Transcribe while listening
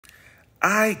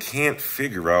I can't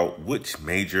figure out which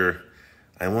major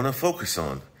I want to focus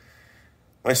on.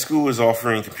 My school is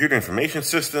offering computer information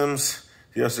systems.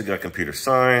 They also got computer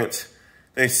science.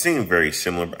 They seem very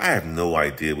similar, but I have no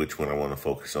idea which one I want to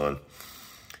focus on.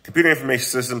 Computer information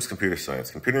systems, computer science.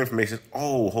 Computer information,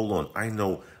 oh, hold on. I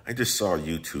know, I just saw a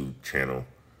YouTube channel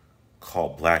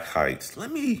called Black Heights.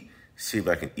 Let me see if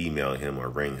I can email him or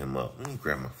ring him up. Let me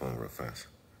grab my phone real fast.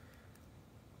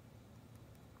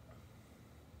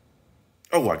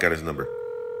 Oh, I got his number.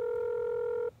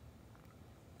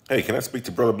 Hey, can I speak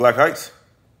to Brother Black Heights?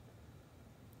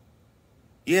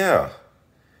 Yeah.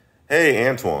 Hey,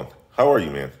 Antoine. How are you,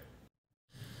 man?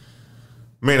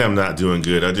 Man, I'm not doing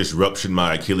good. I just ruptured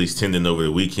my Achilles tendon over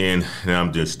the weekend, and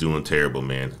I'm just doing terrible,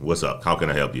 man. What's up? How can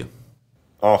I help you?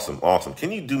 Awesome, awesome.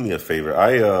 Can you do me a favor?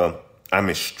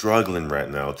 I'm struggling right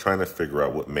now trying to figure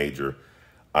out what major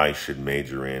I should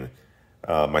major in.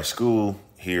 My school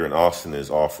here in Austin is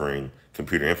offering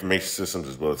computer information systems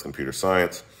as well as computer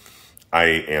science. I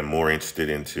am more interested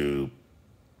into,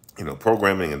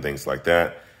 programming and things like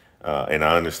that. And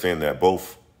I understand that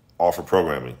both offer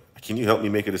programming. Can you help me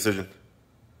make a decision?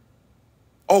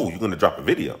 Oh, you're going to drop a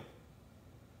video.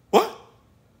 What?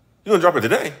 You're going to drop it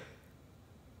today?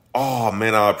 Oh,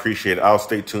 man, I appreciate it. I'll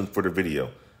stay tuned for the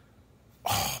video.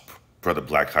 Oh, Brother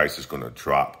Black Heights is going to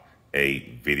drop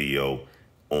a video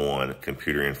on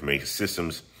computer information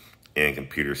systems and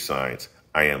computer science.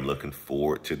 I am looking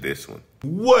forward to this one.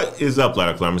 What is up,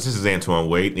 Ladder Climbers? This is Antoine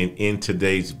Wade, and in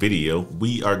today's video,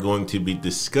 we are going to be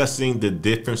discussing the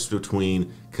difference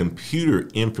between computer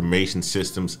information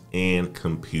systems and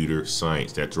computer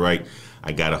science. That's right.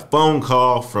 I got a phone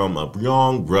call from a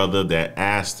young brother that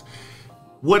asked,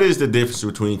 what is the difference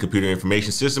between computer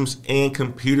information systems and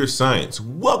computer science?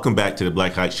 Welcome back to the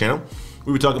Black Heights channel.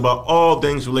 We were talking about all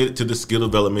things related to the skill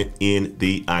development in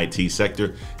the IT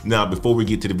sector. Now, before we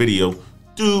get to the video,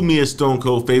 do me a stone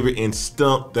cold favor and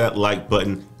stump that like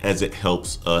button as it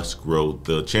helps us grow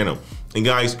the channel. And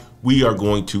guys, we are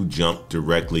going to jump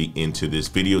directly into this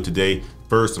video today.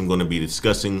 First, I'm going to be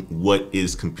discussing what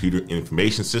is computer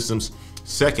information systems.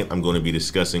 Second, I'm going to be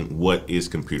discussing what is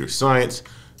computer science.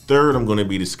 Third, I'm going to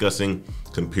be discussing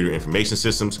computer information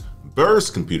systems versus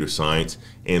computer science.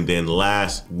 And then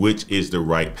last, which is the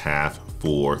right path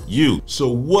for you. So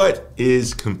what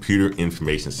is computer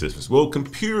information systems? Well,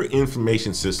 computer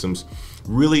information systems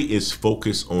really is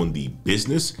focused on the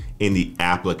business and the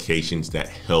applications that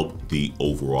help the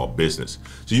overall business.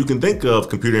 So you can think of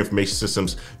computer information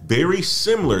systems very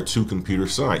similar to computer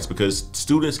science because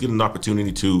students get an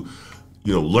opportunity to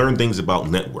learn things about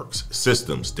networks,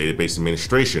 systems, database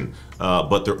administration,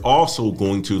 but they're also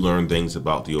going to learn things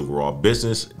about the overall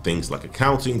business, things like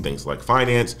accounting, things like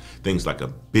finance, things like a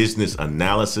business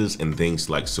analysis, and things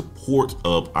like support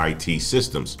of IT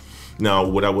systems. Now,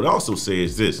 what I would also say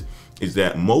is this, is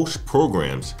that most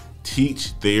programs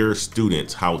teach their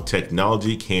students how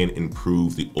technology can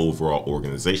improve the overall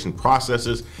organization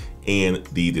processes and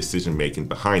the decision making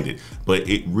behind it. But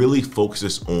it really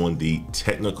focuses on the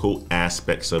technical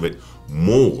aspects of it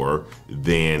more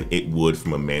than it would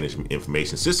from a management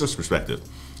information systems perspective.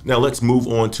 Now let's move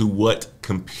on to what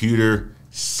computer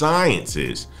science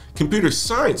is. Computer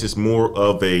science is more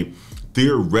of a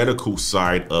theoretical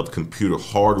side of computer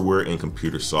hardware and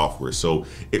computer software. So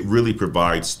it really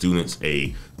provides students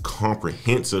a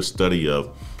comprehensive study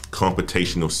of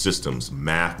computational systems,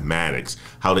 mathematics,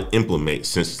 how to implement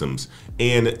systems.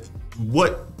 And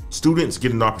what students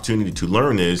get an opportunity to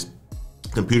learn is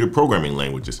computer programming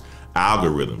languages,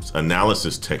 algorithms,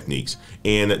 analysis techniques,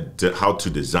 and how to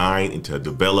design and to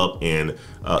develop and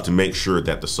to make sure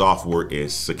that the software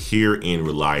is secure and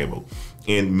reliable.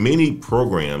 And many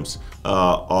programs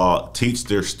teach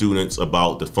their students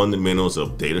about the fundamentals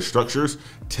of data structures,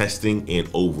 testing, and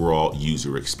overall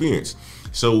user experience.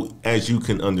 So as you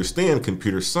can understand,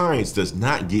 computer science does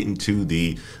not get into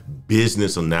the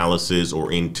business analysis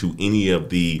or into any of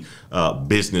the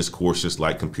business courses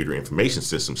like computer information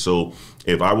systems. So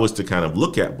if I was to kind of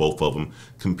look at both of them,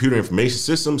 computer information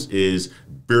systems is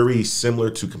very similar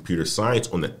to computer science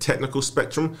on the technical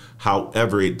spectrum.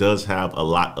 However, it does have a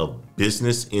lot of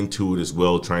business into it as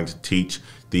well, trying to teach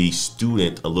the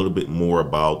student a little bit more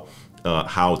about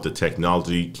how the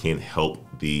technology can help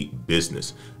the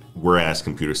business. Whereas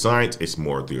computer science, it's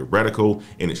more theoretical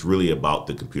and it's really about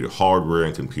the computer hardware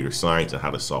and computer science and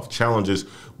how to solve challenges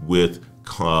with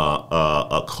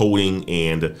coding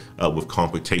and with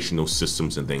computational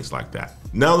systems and things like that.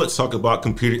 Now let's talk about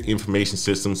computer information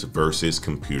systems versus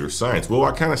computer science. Well,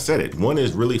 I kind of said it. One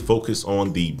is really focused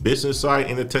on the business side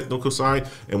and the technical side,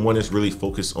 and one is really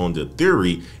focused on the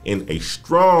theory and a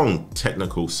strong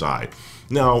technical side.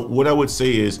 Now, what I would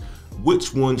say is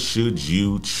which one should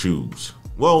you choose?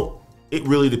 Well, it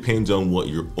really depends on what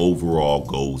your overall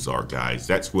goals are, guys.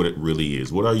 That's what it really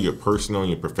is. What are your personal and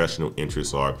your professional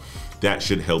interests are? That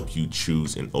should help you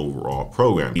choose an overall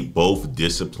program. Both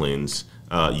disciplines,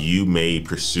 you may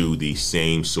pursue the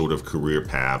same sort of career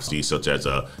paths, such as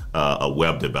a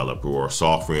web developer or a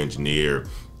software engineer.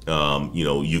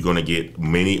 You're going to get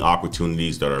many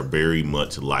opportunities that are very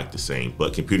much like the same.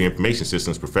 But computer information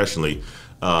systems professionally,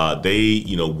 they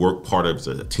work part of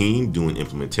a team doing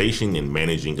implementation and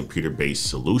managing computer-based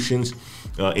solutions.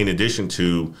 In addition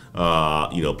to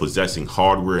possessing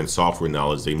hardware and software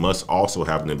knowledge, they must also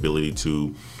have an ability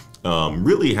to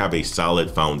really have a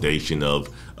solid foundation of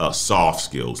soft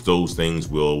skills. Those things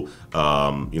will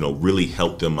really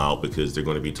help them out because they're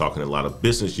going to be talking to a lot of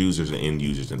business users and end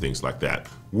users and things like that.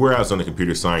 Whereas on the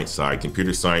computer science side,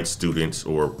 computer science students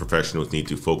or professionals need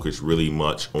to focus really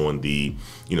much on the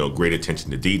great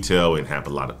attention to detail and have a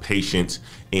lot of patience,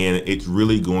 and it's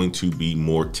really going to be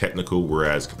more technical,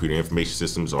 whereas computer information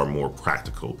systems are more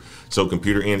practical. So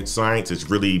computer science is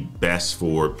really best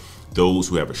for those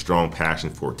who have a strong passion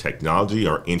for technology,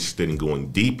 are interested in going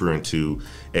deeper into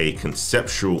a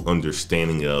conceptual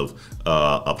understanding of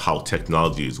how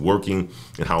technology is working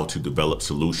and how to develop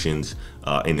solutions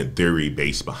and the theory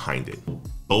base behind it.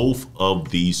 Both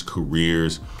of these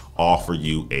careers offer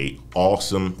you a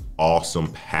awesome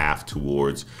path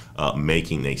towards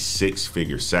making a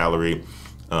six-figure salary.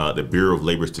 The Bureau of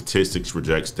Labor Statistics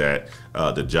projects that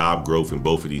the job growth in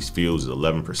both of these fields is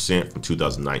 11% from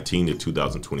 2019 to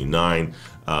 2029.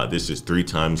 This is 3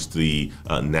 times the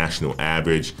national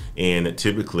average. And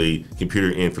typically,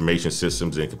 computer information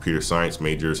systems and computer science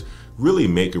majors really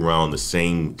make around the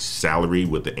same salary,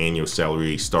 with the annual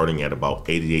salary starting at about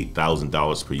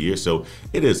 $88,000 per year. So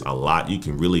it is a lot. You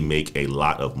can really make a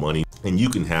lot of money and you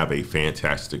can have a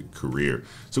fantastic career.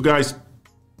 So guys,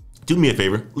 do me a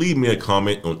favor, leave me a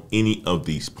comment on any of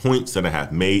these points that I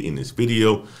have made in this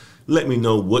video. Let me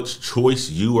know which choice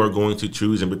you are going to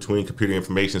choose in between computer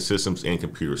information systems and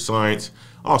computer science.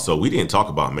 Also, we didn't talk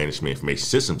about management information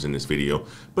systems in this video,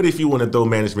 but if you want to throw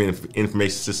management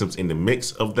information systems in the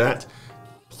mix of that,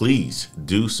 please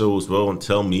do so as well and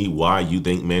tell me why you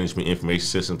think management information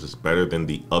systems is better than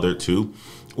the other two.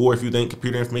 Or if you think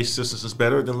computer information systems is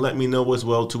better, then let me know as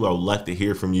well too. I would like to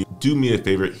hear from you. Do me a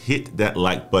favor, hit that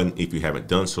like button if you haven't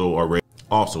done so already.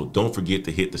 Also, don't forget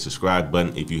to hit the subscribe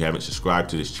button if you haven't subscribed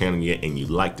to this channel yet and you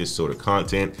like this sort of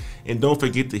content. And don't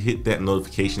forget to hit that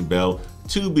notification bell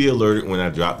to be alerted when I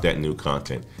drop that new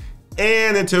content.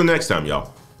 And until next time,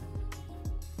 y'all.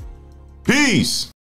 Peace.